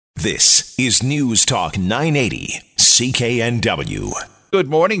This is News Talk 980, CKNW. Good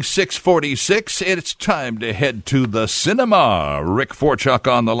morning, 6:46. It's time to head to the cinema. Rick Forchuk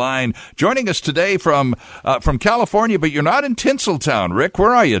on the line, joining us today from California, but you're not in Tinseltown. Rick,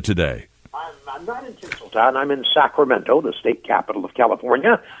 where are you today? I'm not in Tinseltown. I'm in Sacramento, the state capital of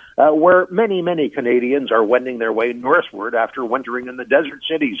California, where many Canadians are wending their way northward after wintering in the desert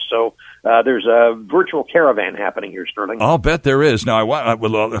cities. So there's a virtual caravan happening here, Sterling. I'll bet there is. Now, I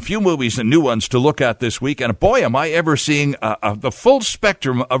want a few movies and new ones to look at this week, and boy, am I ever seeing the full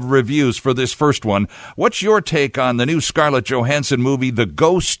spectrum of reviews for this first one. What's your take on the new Scarlett Johansson movie, The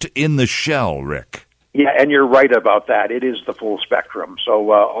Ghost in the Shell, Rick? Yeah, and you're right about that. It is the full spectrum.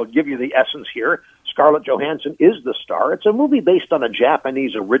 So I'll give you the essence here. Scarlett Johansson is the star. It's a movie based on a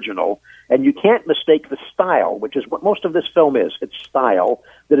Japanese original, and you can't mistake the style, which is what most of this film is. It's style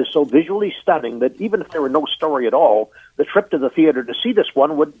that is so visually stunning that even if there were no story at all, the trip to the theater to see this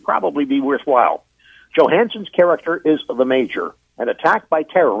one would probably be worthwhile. Johansson's character is the Major. An attack by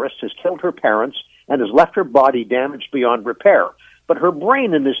terrorists has killed her parents and has left her body damaged beyond repair. But her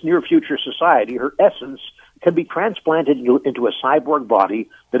brain in this near-future society, her essence, can be transplanted into a cyborg body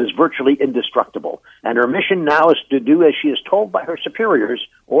that is virtually indestructible. And her mission now is to do as she is told by her superiors,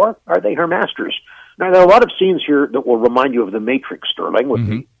 or are they her masters? Now, there are a lot of scenes here that will remind you of The Matrix, Sterling, with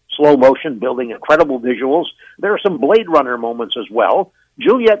the slow motion building incredible visuals. There are some Blade Runner moments as well.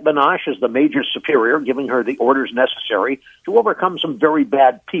 Juliette Binoche is the Major's superior, giving her the orders necessary to overcome some very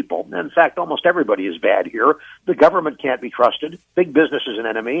bad people. In fact, almost everybody is bad here. The government can't be trusted, big business is an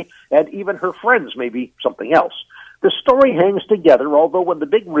enemy, and even her friends may be something else. The story hangs together, although when the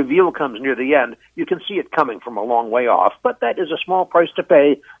big reveal comes near the end, you can see it coming from a long way off, but that is a small price to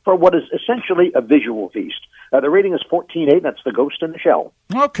pay for what is essentially a visual feast. The rating is 14.8, that's The Ghost in the Shell.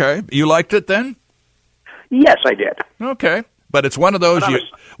 Okay. You liked it then? Yes, I did. Okay. But it's one of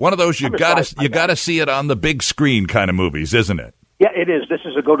those you gotta see it on the big screen kind of movies, isn't it? Yeah, it is. This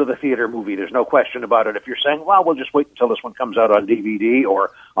is a go-to-the-theater movie. There's no question about it. If you're saying, well, we'll just wait until this one comes out on DVD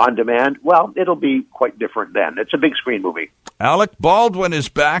or on demand, well, it'll be quite different then. It's a big screen movie. Alec Baldwin is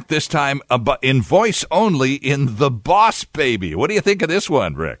back, this time in voice only, in The Boss Baby. What do you think of this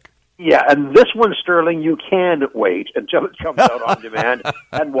one, Rick? Yeah, and this one, Sterling, you can wait until it comes out on demand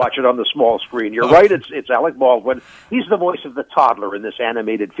and watch it on the small screen. You're right, it's Alec Baldwin. He's the voice of the toddler in this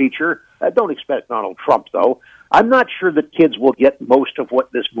animated feature. Don't expect Donald Trump, though. I'm not sure that kids will get most of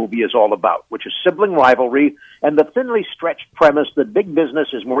what this movie is all about, which is sibling rivalry and the thinly stretched premise that big business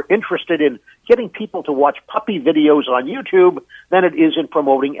is more interested in getting people to watch puppy videos on YouTube than it is in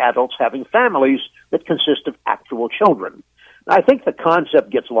promoting adults having families that consist of actual children. I think the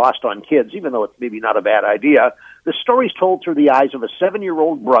concept gets lost on kids, even though it's maybe not a bad idea. The story's told through the eyes of a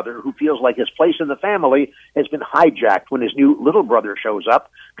 7-year-old brother who feels like his place in the family has been hijacked when his new little brother shows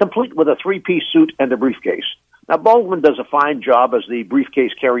up, complete with a 3-piece suit and a briefcase. Now, Baldwin does a fine job as the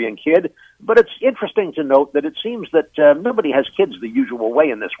briefcase-carrying kid, but it's interesting to note that it seems that nobody has kids the usual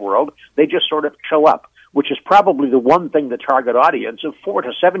way in this world. They just sort of show up, which is probably the one thing the target audience of 4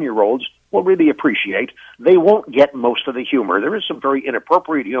 to 7-year-olds will really appreciate. They won't get most of the humor. There is some very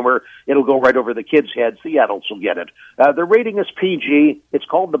inappropriate humor. It'll go right over the kids' heads. The adults will get it. The rating is PG. It's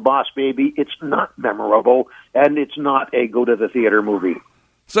called The Boss Baby. It's not memorable, and it's not a go-to-the-theater movie.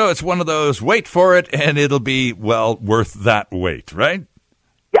 So it's one of those, wait for it, and it'll be, well, worth that wait, right?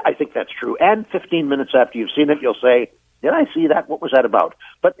 Yeah, I think that's true. And 15 minutes after you've seen it, you'll say, did I see that? What was that about?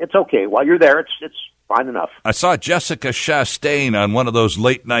 But it's okay. While you're there, it's fine enough. I saw Jessica Chastain on one of those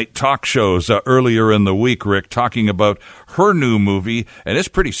late-night talk shows earlier in the week, Rick, talking about her new movie, and it's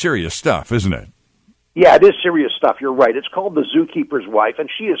pretty serious stuff, isn't it? Yeah, it is serious stuff. You're right. It's called The Zookeeper's Wife, and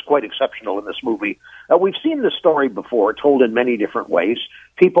she is quite exceptional in this movie. We've seen this story before, told in many different ways.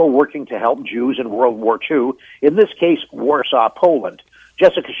 People working to help Jews in World War II. In this case, Warsaw, Poland.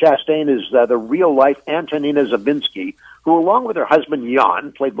 Jessica Chastain is the real-life Antonina Zabinski, who, along with her husband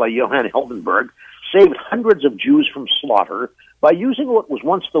Jan, played by Johann Heldenberg, saved hundreds of Jews from slaughter by using what was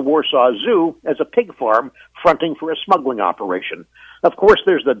once the Warsaw Zoo as a pig farm fronting for a smuggling operation. Of course,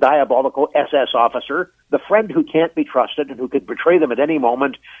 there's the diabolical SS officer, the friend who can't be trusted and who could betray them at any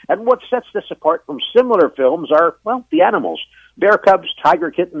moment. And what sets this apart from similar films are, well, the animals. Bear cubs, tiger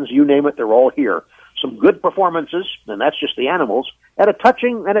kittens, you name it, they're all here. Some good performances, and that's just the animals, and a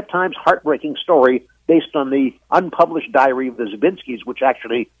touching and at times heartbreaking story based on the unpublished diary of the Zabinskis, which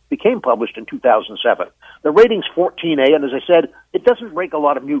actually became published in 2007. The rating's 14A, and as I said, it doesn't break a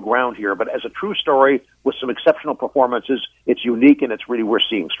lot of new ground here, but as a true story with some exceptional performances, it's unique and it's really worth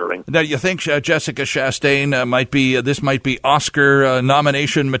seeing, Sterling. Now, you think Jessica Chastain might be Oscar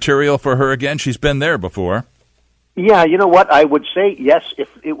nomination material for her again? She's been there before. Yeah, you know what? I would say yes if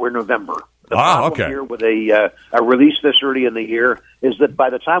it were November. The problem here with a release this early in the year is that by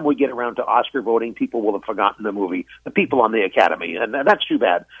the time we get around to Oscar voting, people will have forgotten the movie, the people on the Academy, and that's too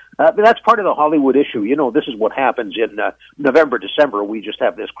bad. But that's part of the Hollywood issue. You know, this is what happens in November, December. We just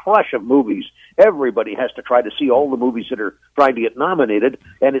have this crush of movies. Everybody has to try to see all the movies that are trying to get nominated,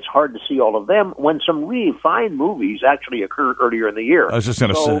 and it's hard to see all of them when some really fine movies actually occur earlier in the year. I was just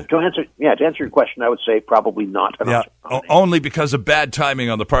going to say. To answer your question, I would say probably not. Only because of bad timing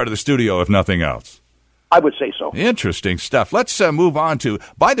on the part of the studio, if nothing else. I would say so. Interesting stuff. Let's move on to,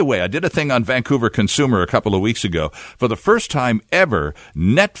 by the way, I did a thing on Vancouver Consumer a couple of weeks ago. For the first time ever,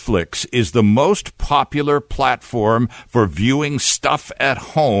 Netflix is the most popular platform for viewing stuff at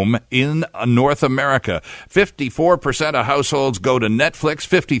home in North America. 54% of households go to Netflix.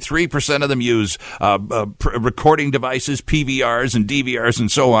 53% of them use recording devices, PVRs and DVRs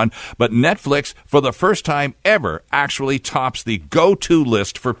and so on. But Netflix, for the first time ever, actually tops the go-to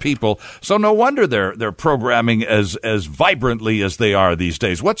list for people. So no wonder they're programming as vibrantly as they are these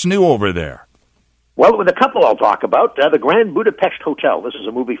days. What's new over there? Well, with a couple I'll talk about. The Grand Budapest Hotel. This is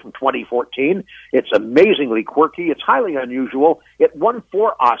a movie from 2014. It's amazingly quirky. It's highly unusual. It won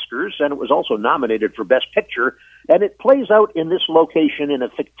 4 Oscars, and it was also nominated for Best Picture. And it plays out in this location in a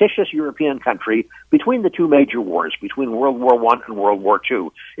fictitious European country between the two major wars, between World War I and World War II.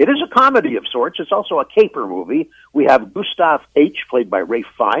 It is a comedy of sorts. It's also a caper movie. We have Gustav H., played by Ralph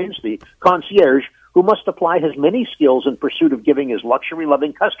Fiennes, the concierge, who must apply his many skills in pursuit of giving his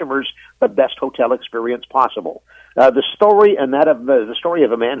luxury-loving customers the best hotel experience possible. The story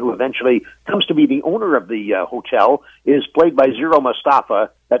of a man who eventually comes to be the owner of the hotel is played by Zero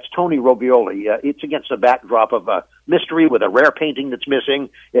Mustafa. That's Tony Robioli. It's against a backdrop of a mystery with a rare painting that's missing.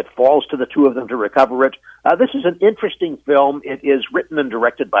 It falls to the two of them to recover it. This is an interesting film. It is written and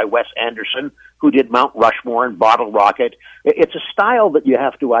directed by Wes Anderson, who did Mount Rushmore and Bottle Rocket. It's a style that you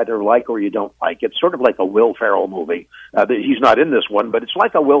have to either like or you don't like. It's sort of like a Will Ferrell movie. He's not in this one, but it's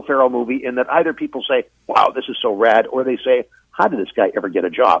like a Will Ferrell movie in that either people say, wow, this is so rad, or they say, how did this guy ever get a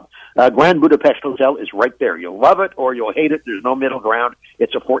job? Grand Budapest Hotel is right there. You'll love it or you'll hate it. There's no middle ground.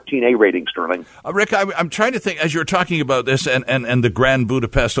 It's a 14A rating, Sterling. Rick, I'm trying to think, as you're talking about this and the Grand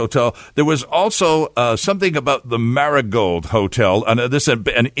Budapest Hotel, there was also something about the Marigold Hotel, and this is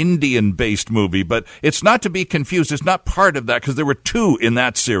an Indian-based movie, but it's not to be confused. It's not part of that because there were 2 in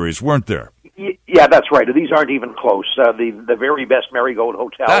that series, weren't there? Yeah, that's right. These aren't even close. The Very Best Marigold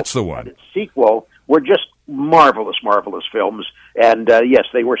Hotel. That's the one. And its sequel were just marvelous films. And yes,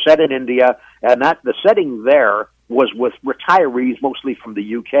 they were set in India, and the setting there was with retirees, mostly from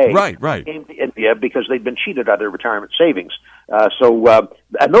the UK. Right. Came to India because they'd been cheated out of their retirement savings.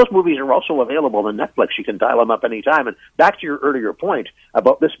 And those movies are also available on Netflix. You can dial them up anytime. And back to your earlier point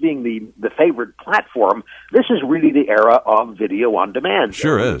about this being the favored platform, this is really the era of video on demand.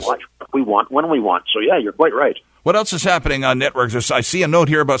 Sure is. We watch what we want when we want. So yeah, you're quite right. What else is happening on networks? I see a note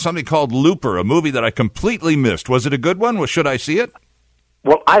here about something called Looper, a movie that I completely missed. Was it a good one? Should I see it?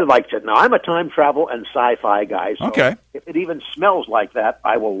 Well, I liked it. Now, I'm a time travel and sci-fi guy, so okay. If it even smells like that,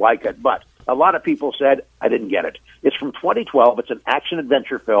 I will like it. But a lot of people said I didn't get it. It's from 2012. It's an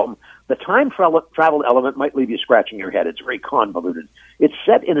action-adventure film. The time travel element might leave you scratching your head. It's very convoluted. It's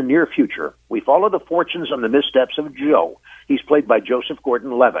set in a near future. We follow the fortunes and the missteps of Joe. He's played by Joseph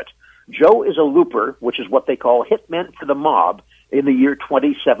Gordon-Levitt. Joe is a looper, which is what they call hitmen for the mob in the year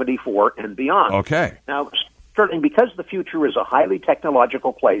 2074 and beyond. Okay. Now, Sterling, because the future is a highly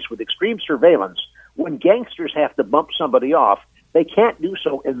technological place with extreme surveillance, when gangsters have to bump somebody off, they can't do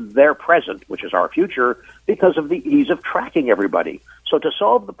so in their present, which is our future, because of the ease of tracking everybody. So to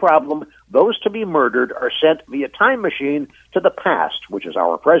solve the problem, those to be murdered are sent via time machine to the past, which is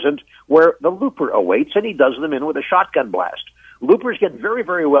our present, where the looper awaits, and he does them in with a shotgun blast. Loopers get very,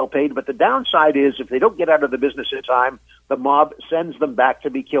 very well paid, but the downside is if they don't get out of the business in time, the mob sends them back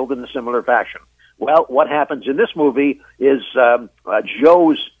to be killed in a similar fashion. Well, what happens in this movie is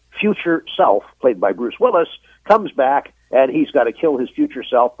Joe's future self, played by Bruce Willis, comes back, and he's got to kill his future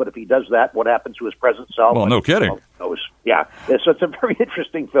self. But if he does that, what happens to his present self? Well, no kidding. Yeah, so it's a very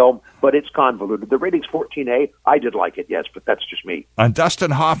interesting film, but it's convoluted. The rating's 14A. I did like it, yes, but that's just me. And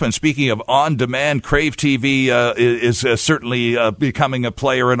Dustin Hoffman, speaking of on-demand, Crave TV is certainly becoming a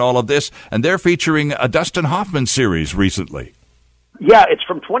player in all of this, and they're featuring a Dustin Hoffman series recently. Yeah, it's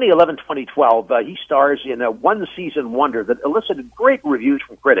from 2011-2012. He stars in a one-season wonder that elicited great reviews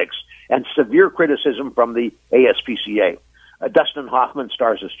from critics and severe criticism from the ASPCA. Dustin Hoffman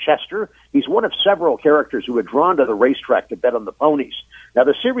stars as Chester. He's one of several characters who are drawn to the racetrack to bet on the ponies. Now,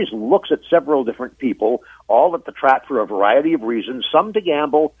 the series looks at several different people, all at the track for a variety of reasons, some to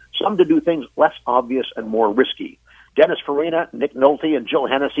gamble, some to do things less obvious and more risky. Dennis Farina, Nick Nolte, and Jill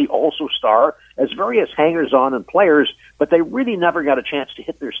Hennessy also star as various hangers-on and players, but they really never got a chance to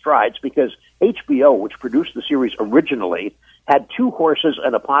hit their strides because HBO, which produced the series originally, had 2 horses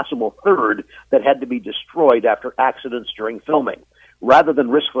and a possible third that had to be destroyed after accidents during filming. Rather than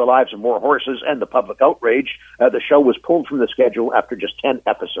risk the lives of more horses and the public outrage, the show was pulled from the schedule after just 10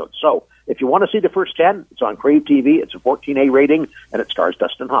 episodes. So if you want to see the first 10, it's on Crave TV. It's a 14A rating, and it stars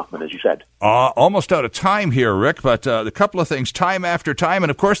Dustin Hoffman, as you said. Almost out of time here, Rick, but a couple of things, time after time,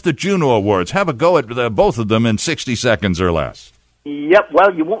 and of course the Juno Awards. Have a go at both of them in 60 seconds or less. Yep,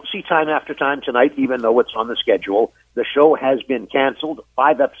 well, you won't see Time After Time tonight, even though it's on the schedule. The show has been canceled,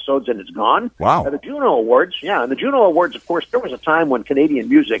 5 episodes, and it's gone. Wow. The Juno Awards, and the Juno Awards, of course, there was a time when Canadian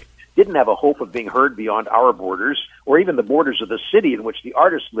music didn't have a hope of being heard beyond our borders, or even the borders of the city in which the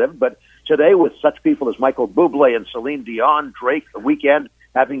artist lived. But today, with such people as Michael Bublé and Celine Dion, Drake, The Weeknd,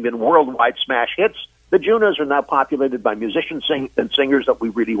 having been worldwide smash hits, the Junos are now populated by musicians and singers that we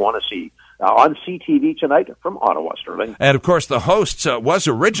really want to see. On CTV tonight from Ottawa, Stirling. And, of course, the host was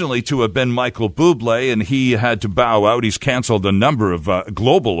originally to have been Michael Bublé, and he had to bow out. He's canceled a number of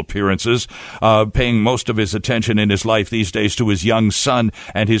global appearances, paying most of his attention in his life these days to his young son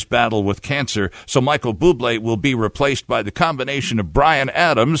and his battle with cancer. So Michael Bublé will be replaced by the combination of Bryan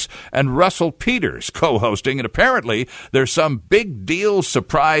Adams and Russell Peters co-hosting. And apparently there's some big deal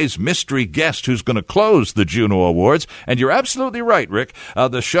surprise mystery guest who's going to close the Juno Awards. And you're absolutely right, Rick.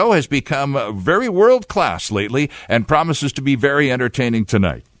 The show has become very world-class lately and promises to be very entertaining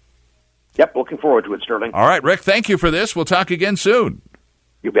tonight. Yep, looking forward to it, Stirling. All right, Rick, thank you for this. We'll talk again soon.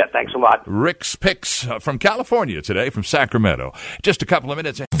 You bet. Thanks a lot. Rick's Picks from California today, from Sacramento. Just a couple of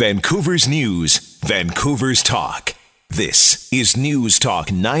minutes. Vancouver's News, Vancouver's Talk. This is News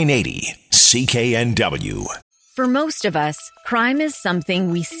Talk 980, CKNW. For most of us, crime is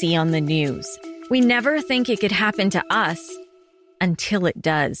something we see on the news. We never think it could happen to us until it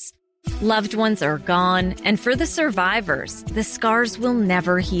does. Loved ones are gone, and for the survivors, the scars will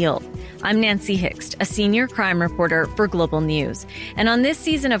never heal. I'm Nancy Hixt, a senior crime reporter for Global News. And on this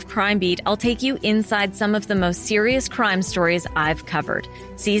season of Crime Beat, I'll take you inside some of the most serious crime stories I've covered.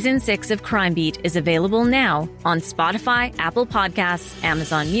 Season 6 of Crime Beat is available now on Spotify, Apple Podcasts,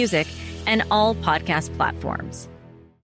 Amazon Music, and all podcast platforms.